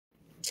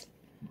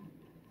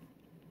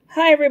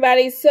Hi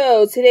everybody,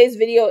 so today's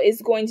video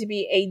is going to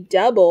be a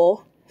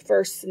double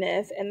for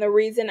Sniff, and the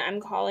reason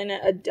I'm calling it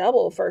a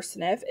double for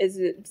Sniff is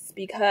it's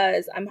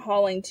because I'm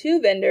hauling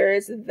two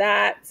vendors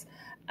that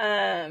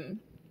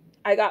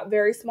I got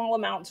very small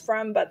amounts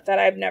from, but that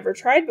I've never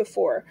tried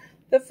before.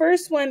 The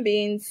first one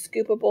being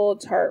Scoopable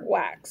Tart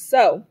Wax.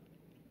 So,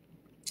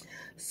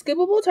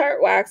 Scoopable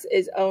Tart Wax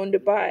is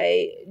owned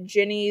by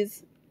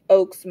Jenny's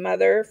Oak's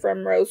mother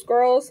from Rose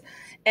Girls,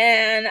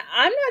 and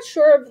I'm not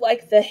sure of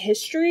like the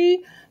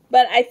history,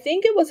 but I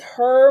think it was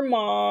her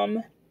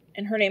mom,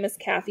 and her name is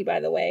Kathy, by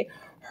the way,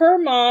 her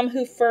mom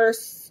who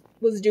first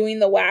was doing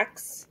the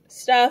wax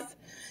stuff.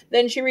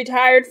 Then she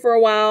retired for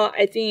a while.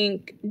 I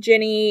think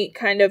Jenny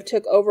kind of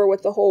took over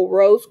with the whole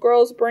Rose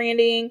Girls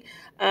branding,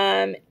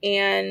 and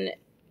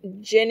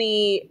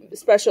Jenny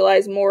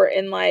specialized more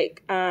in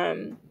like,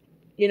 cuttable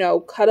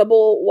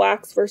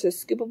wax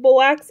versus scoopable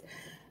wax.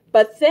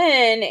 But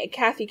then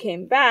Kathy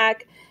came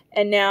back,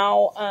 and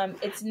now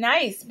it's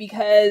nice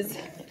because,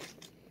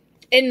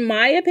 in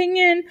my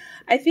opinion,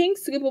 I think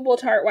Scoopable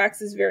Tart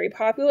Wax is very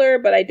popular,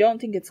 but I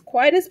don't think it's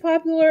quite as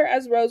popular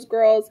as Rose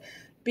Girls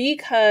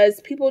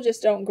because people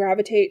just don't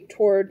gravitate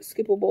toward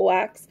Scoopable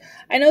Wax.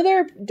 I know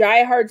there are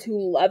diehards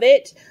who love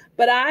it,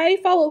 but I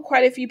follow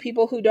quite a few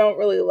people who don't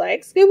really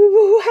like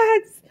Scoopable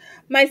Wax,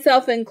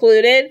 myself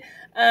included.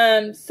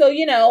 So,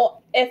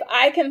 if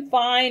I can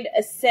find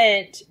a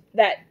scent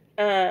that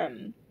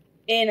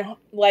in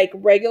like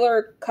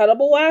regular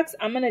cuttable wax,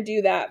 I'm going to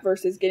do that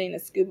versus getting a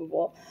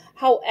scoopable.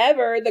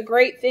 However, the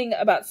great thing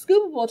about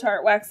Scoopable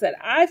Tart Wax that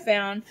I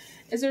found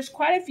is there's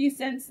quite a few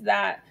scents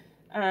that,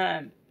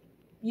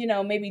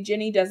 maybe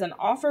Jenny doesn't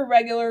offer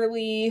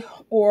regularly,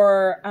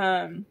 or,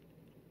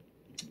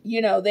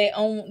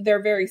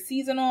 they're very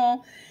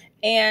seasonal.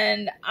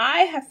 And I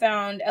have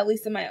found, at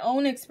least in my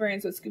own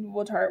experience with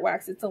Scoopable Tart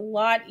Wax, it's a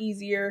lot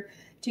easier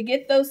to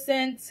get those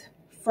scents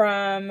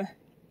from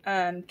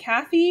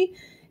Kathy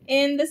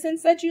in the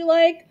scents that you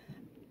like.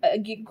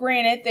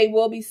 Granted, they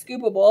will be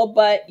scoopable,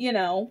 but,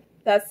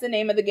 that's the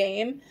name of the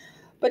game.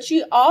 But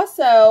she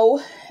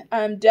also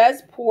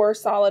does pour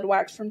solid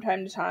wax from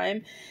time to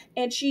time.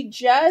 And she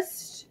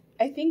just,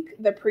 I think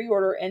the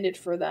pre-order ended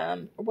for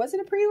them. Was it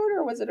a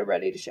pre-order or was it a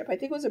ready to ship? I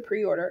think it was a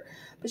pre-order.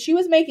 But she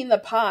was making the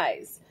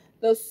pies.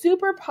 Those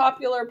super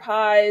popular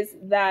pies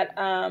that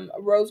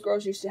Rose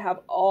Girls used to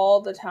have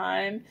all the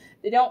time.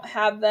 They don't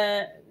have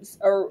them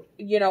or,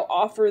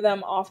 offer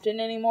them often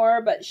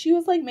anymore. But she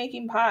was like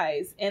making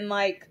pies in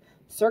like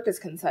Circus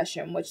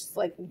concession, which is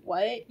like,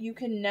 what? You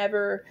can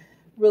never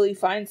really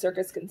find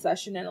Circus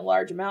concession in a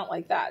large amount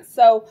like that.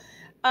 So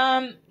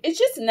it's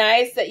just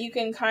nice that you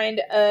can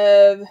kind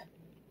of,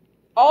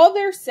 all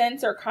their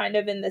scents are kind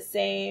of in the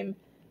same,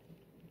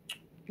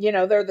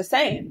 they're the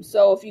same.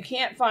 So if you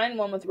can't find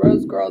one with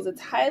Rose Girls,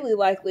 it's highly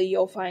likely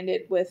you'll find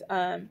it with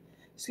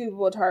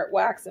Scoopable Tart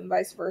Wax and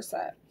vice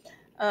versa.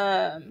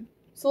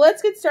 So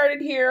let's get started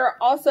here.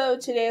 Also,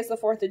 today is the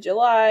 4th of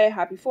July.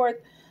 Happy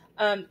 4th.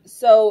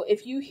 So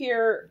if you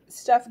hear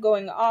stuff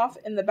going off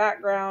in the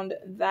background,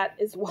 that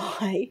is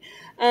why.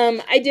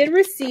 I did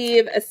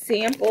receive a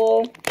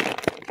sample.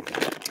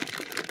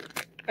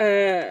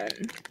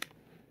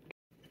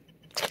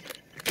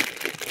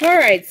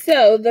 Alright,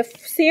 so the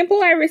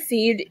sample I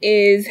received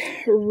is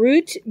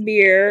Root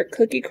Beer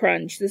Cookie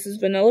Crunch. This is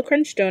Vanilla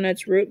Crunch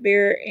Donuts, Root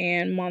Beer,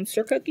 and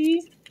Monster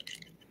Cookie.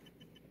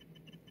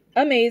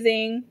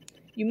 Amazing.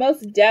 You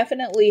most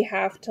definitely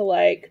have to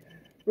like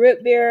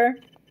root beer,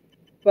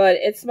 but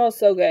it smells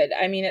so good.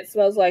 I mean, it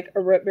smells like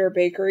a root beer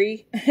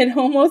bakery. It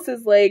almost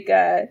is like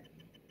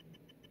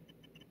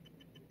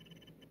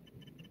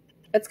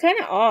it's kind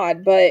of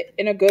odd, but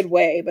in a good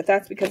way. But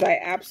that's because I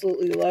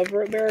absolutely love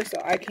root beer,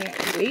 so I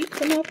can't wait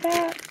to melt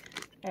that.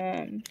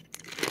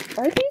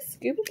 Are these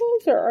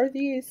scoopables or are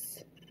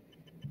these...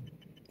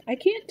 I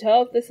can't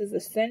tell if this is a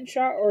scent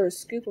shot or a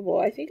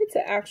scoopable. I think it's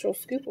an actual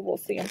scoopable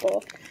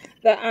sample.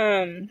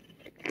 The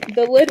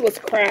lid was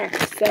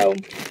cracked, so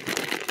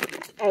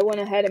I went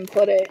ahead and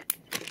put it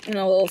in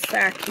a little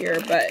sack here.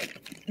 But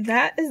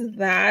that is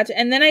that.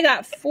 And then I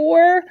got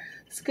 4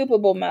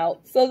 scoopable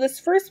melts. So this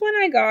first one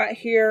I got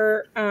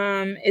here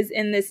is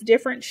in this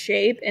different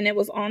shape, and it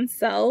was on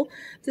sale.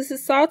 This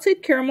is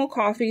salted caramel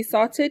coffee,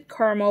 salted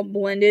caramel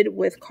blended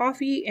with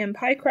coffee and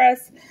pie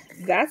crust.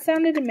 That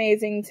sounded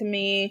amazing to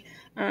me.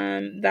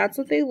 That's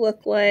what they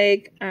look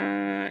like.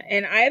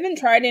 And I haven't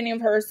tried any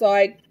of hers, so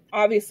I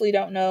obviously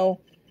don't know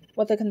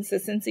what the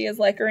consistency is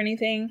like or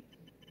anything.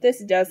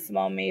 This does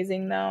smell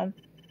amazing though.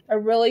 A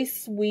really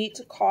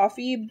sweet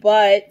coffee,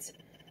 but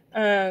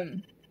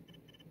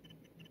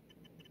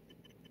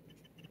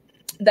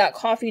that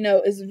coffee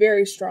note is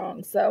very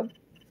strong. So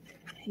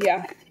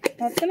yeah,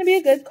 that's going to be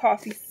a good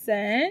coffee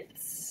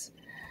scent.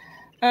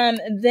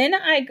 Then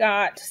I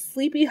got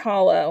Sleepy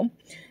Hollow.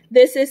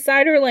 This is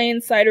Cider Lane,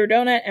 Cider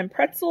Donut, and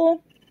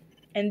Pretzel.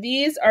 And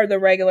these are the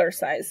regular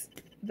size,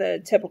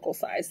 the typical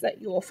size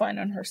that you will find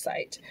on her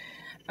site.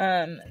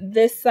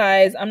 This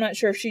size, I'm not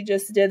sure if she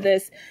just did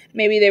this.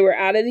 Maybe they were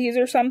out of these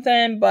or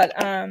something, but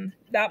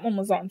that one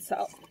was on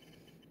sale.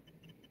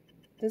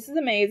 This is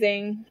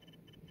amazing.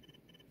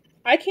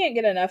 I can't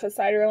get enough of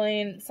Cider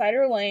Lane.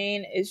 Cider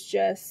Lane is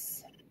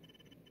just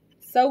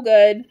so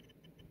good.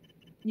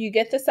 You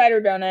get the cider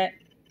donut.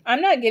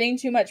 I'm not getting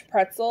too much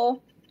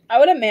pretzel. I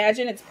would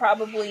imagine it's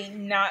probably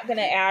not going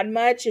to add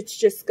much. It's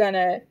just going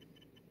to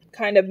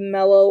kind of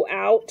mellow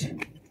out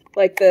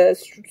like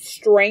the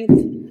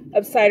strength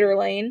of Cider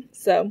Lane.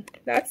 So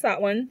that's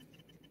that one.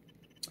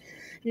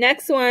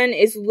 Next one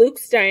is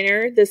Luke's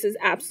Diner. This is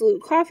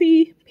absolute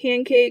coffee,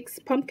 pancakes,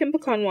 pumpkin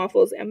pecan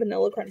waffles, and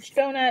vanilla crunch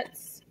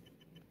donuts.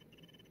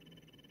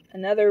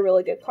 Another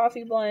really good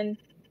coffee blend.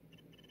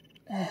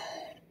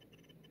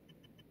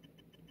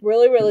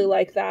 Really, really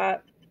like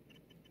that.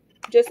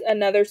 Just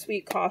another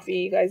sweet coffee.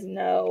 You guys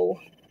know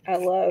I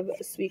love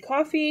sweet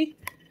coffee.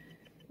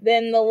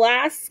 Then the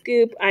last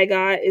scoop I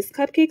got is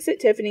Cupcakes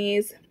at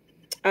Tiffany's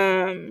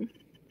and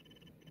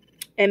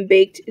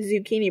baked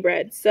zucchini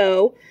bread.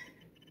 So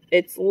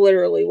it's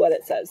literally what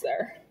it says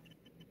there.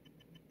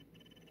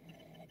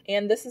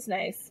 And this is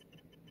nice.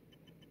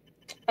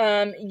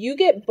 You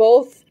get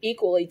both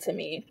equally to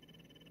me.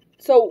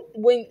 So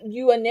when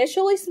you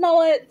initially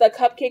smell it, the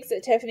Cupcakes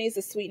at Tiffany's,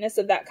 the sweetness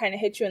of that kind of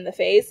hits you in the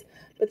face.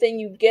 But then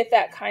you get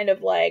that kind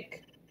of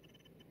like,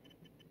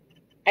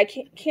 I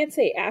can't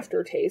say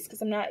aftertaste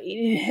because I'm not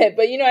eating it.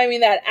 But you know what I mean?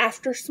 That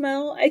after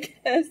smell, I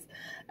guess,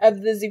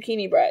 of the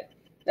zucchini bread.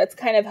 That's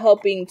kind of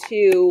helping to,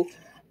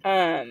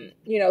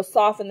 you know,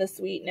 soften the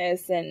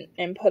sweetness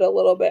and put a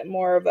little bit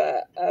more of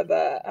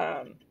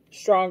a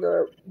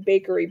stronger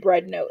bakery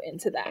bread note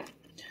into that.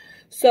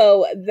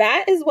 So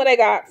that is what I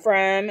got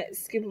from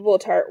Scoopable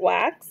Tart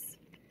Wax.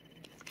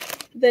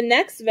 The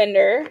next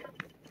vendor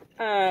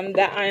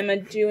that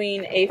I'm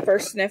doing a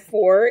first sniff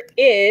for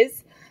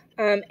is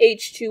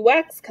H2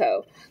 Wax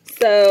Co.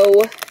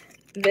 So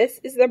this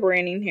is the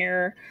branding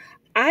here.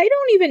 I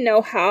don't even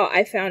know how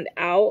I found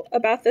out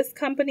about this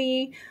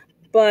company,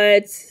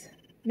 but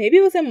maybe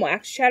it was in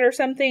Wax Chat or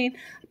something.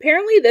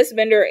 Apparently this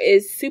vendor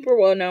is super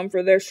well known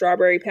for their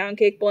strawberry pound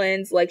cake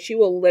blends. Like she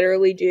will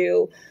literally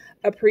do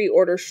a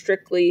pre-order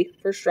strictly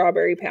for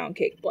strawberry pound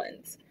cake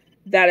blends.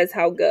 That is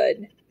how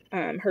good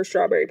her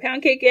strawberry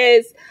pound cake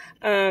is.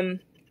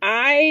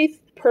 I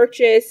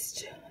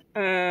purchased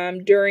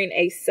during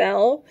a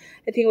sale.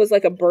 I think it was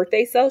like a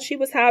birthday sale she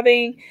was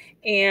having.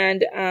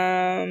 And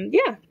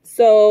yeah,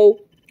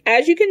 so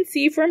as you can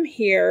see from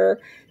here,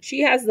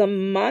 she has the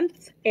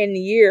month and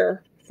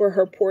year for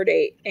her pour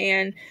date.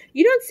 And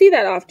you don't see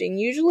that often.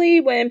 Usually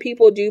when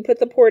people do put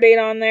the pour date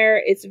on there,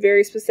 it's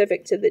very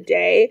specific to the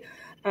day.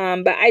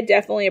 But I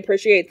definitely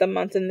appreciate the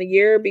month and the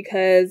year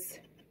because,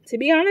 to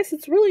be honest,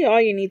 it's really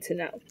all you need to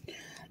know.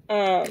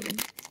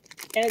 And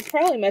it's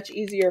probably much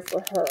easier for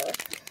her.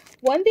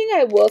 One thing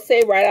I will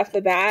say right off the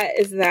bat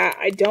is that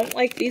I don't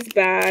like these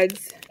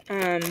bags.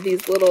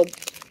 These little,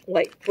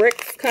 like,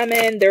 bricks come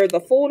in. They're the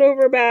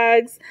fold-over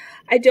bags.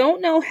 I don't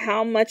know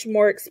how much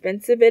more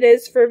expensive it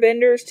is for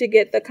vendors to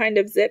get the kind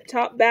of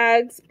zip-top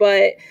bags,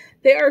 but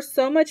they are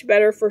so much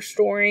better for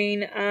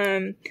storing.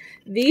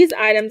 These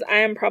items I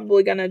am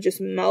probably going to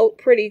just melt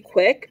pretty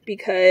quick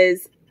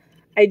because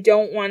I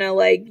don't want to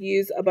like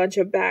use a bunch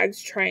of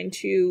bags trying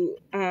to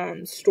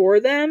store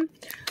them.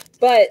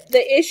 But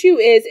the issue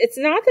is it's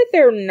not that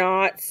they're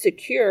not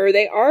secure.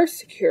 They are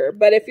secure.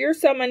 But if you're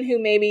someone who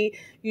maybe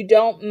you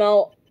don't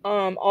melt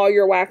all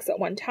your wax at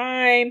one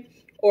time,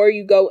 or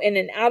you go in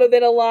and out of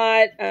it a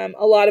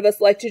lot of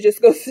us like to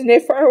just go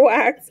sniff our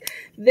wax.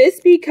 This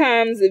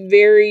becomes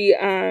very,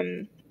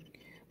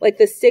 like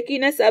the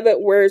stickiness of it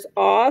wears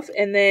off,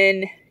 and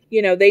then,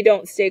 you know, they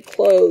don't stay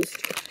closed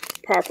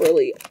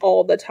properly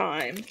all the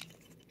time.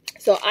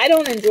 So I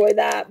don't enjoy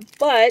that,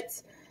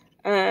 but,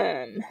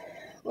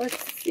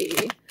 let's see.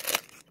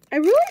 I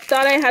really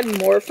thought I had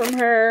more from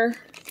her, and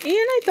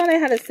I thought I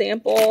had a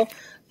sample,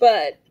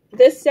 but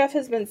this stuff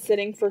has been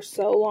sitting for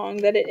so long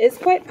that it is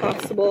quite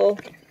possible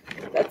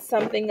that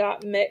something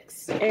got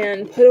mixed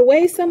and put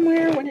away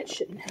somewhere when it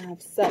shouldn't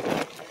have. So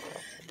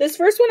this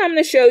first one I'm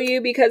going to show you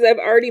because I've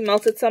already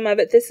melted some of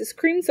it. This is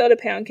cream soda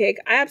pound cake.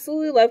 I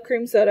absolutely love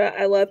cream soda.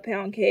 I love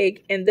pound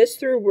cake, and this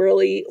threw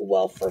really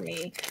well for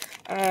me.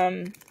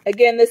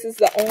 Again, this is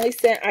the only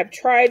scent I've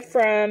tried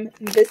from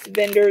this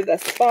vendor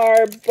thus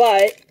far,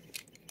 but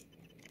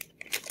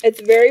it's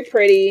very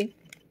pretty.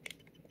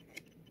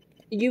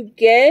 You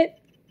get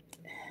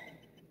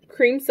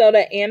cream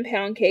soda and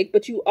pound cake,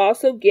 but you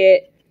also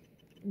get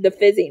the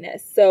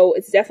fizziness. So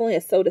it's definitely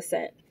a soda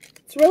scent.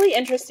 It's really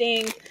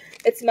interesting.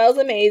 It smells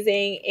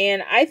amazing.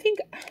 And I think,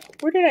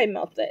 where did I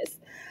melt this?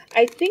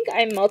 I think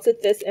I melted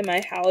this in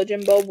my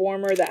halogen bulb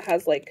warmer that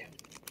has like,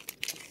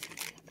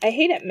 I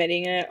hate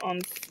admitting it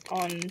on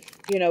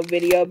you know,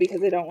 video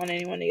because I don't want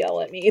anyone to yell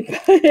at me,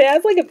 but it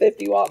has like a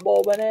 50-watt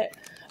bulb in it.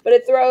 But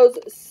it throws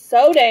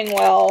so dang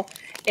well,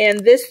 and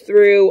this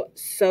threw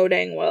so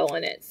dang well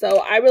in it. So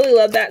I really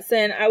love that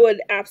scent. I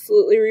would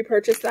absolutely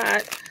repurchase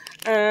that.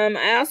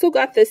 I also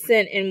got this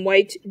scent in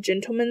White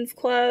Gentleman's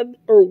Club,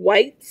 or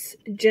White's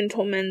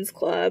Gentleman's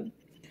Club.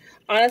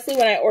 Honestly,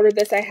 when I ordered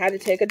this, I had to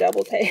take a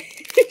double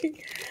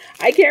take.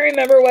 I can't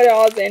remember what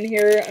all is in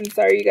here. I'm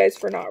sorry, you guys,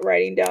 for not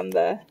writing down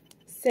the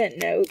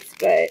scent notes,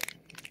 but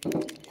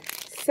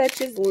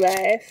such is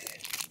life.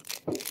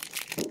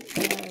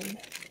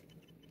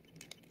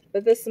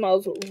 But this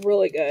smells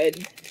really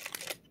good.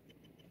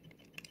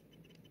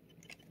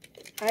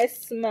 I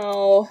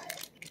smell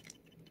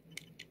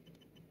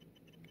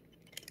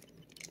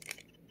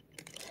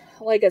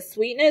like a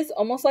sweetness,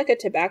 almost like a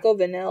tobacco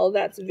vanilla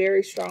that's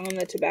very strong on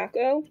the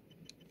tobacco.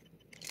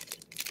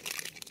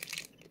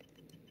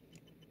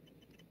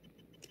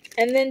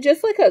 And then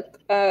just like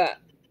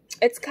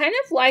it's kind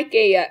of like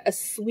a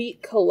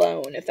sweet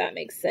cologne, if that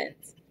makes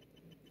sense.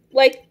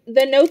 Like,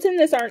 the notes in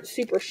this aren't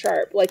super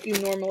sharp like you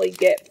normally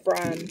get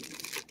from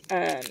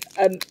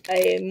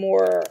a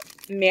more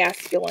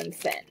masculine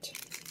scent.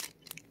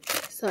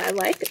 So I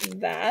like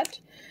that.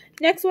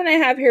 Next one I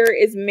have here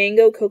is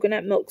Mango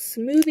Coconut Milk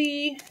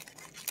Smoothie.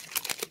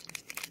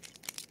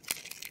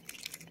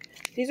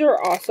 These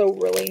are also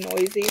really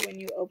noisy when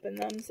you open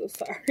them, so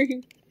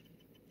sorry.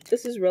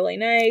 This is really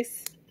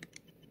nice.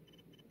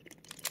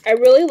 I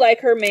really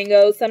like her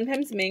mango.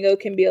 Sometimes mango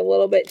can be a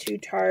little bit too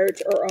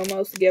tart or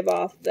almost give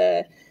off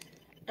the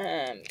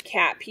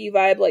cat pee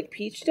vibe like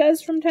peach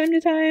does from time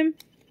to time.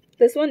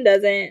 This one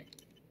doesn't.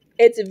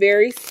 It's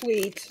very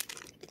sweet.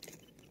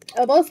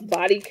 Almost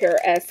body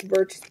care-esque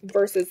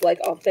versus like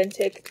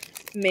authentic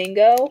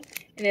mango.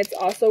 And it's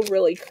also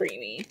really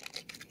creamy.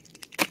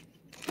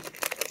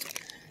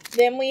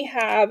 Then we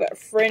have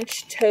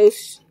French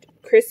Toast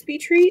Crispy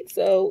Treat.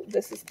 So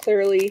this is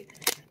clearly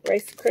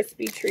Rice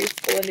Krispie Treats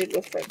blended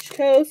with French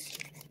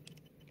toast.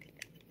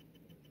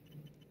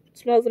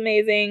 Smells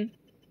amazing.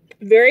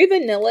 Very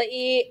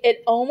vanilla-y.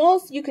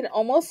 You can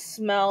almost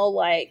smell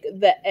like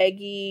the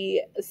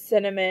eggy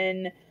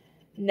cinnamon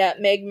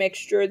nutmeg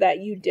mixture that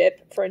you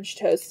dip French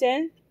toast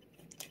in.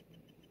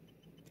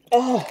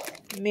 Oh,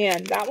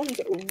 man, that one's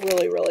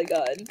really, really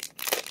good.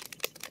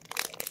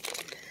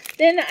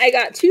 Then I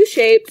got two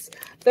shapes.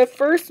 The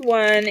first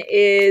one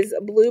is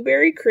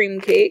blueberry cream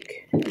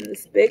cake in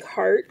this big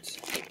heart.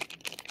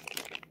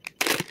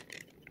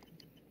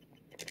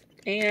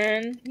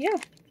 And yeah,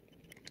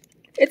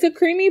 it's a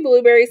creamy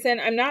blueberry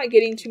scent. I'm not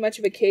getting too much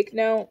of a cake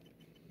note.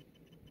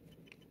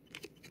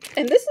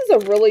 And this is a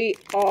really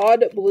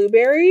odd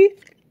blueberry.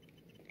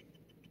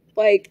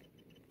 Like,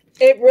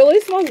 it really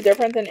smells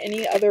different than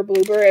any other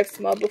blueberry I've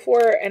smelled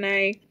before. And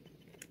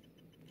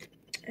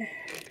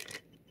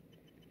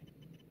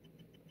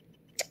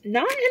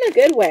not in a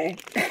good way.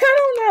 I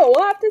don't know.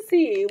 We'll have to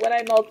see when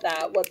I melt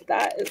that, what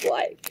that is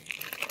like.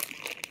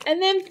 And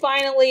then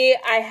finally,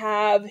 I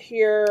have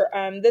here,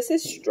 this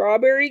is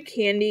Strawberry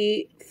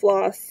Candy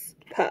Floss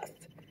Puff.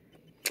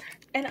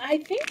 And I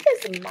think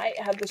this might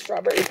have the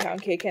strawberry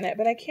pound cake in it,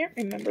 but I can't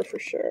remember for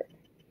sure.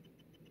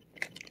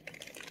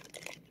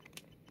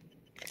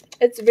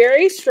 It's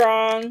very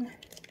strong.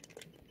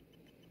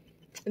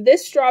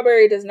 This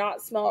strawberry does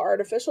not smell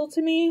artificial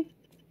to me.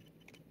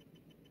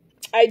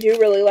 I do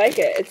really like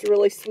it. It's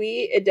really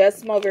sweet. It does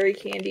smell very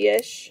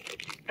candy-ish.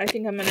 I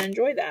think I'm going to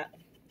enjoy that.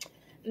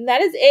 And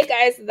that is it,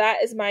 guys.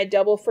 That is my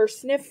double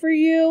first sniff for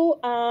you.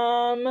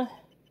 I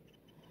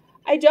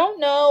don't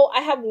know.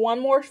 I have one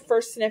more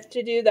first sniff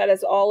to do that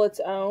is all its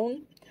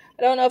own.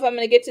 I don't know if I'm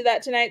going to get to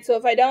that tonight. So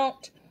if I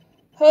don't,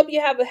 hope you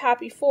have a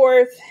happy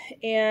 4th.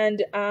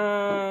 And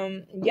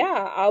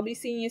yeah, I'll be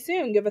seeing you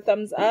soon. Give a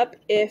thumbs up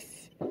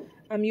if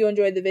you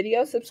enjoyed the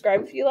video.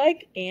 Subscribe if you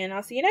like. And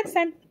I'll see you next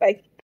time. Bye.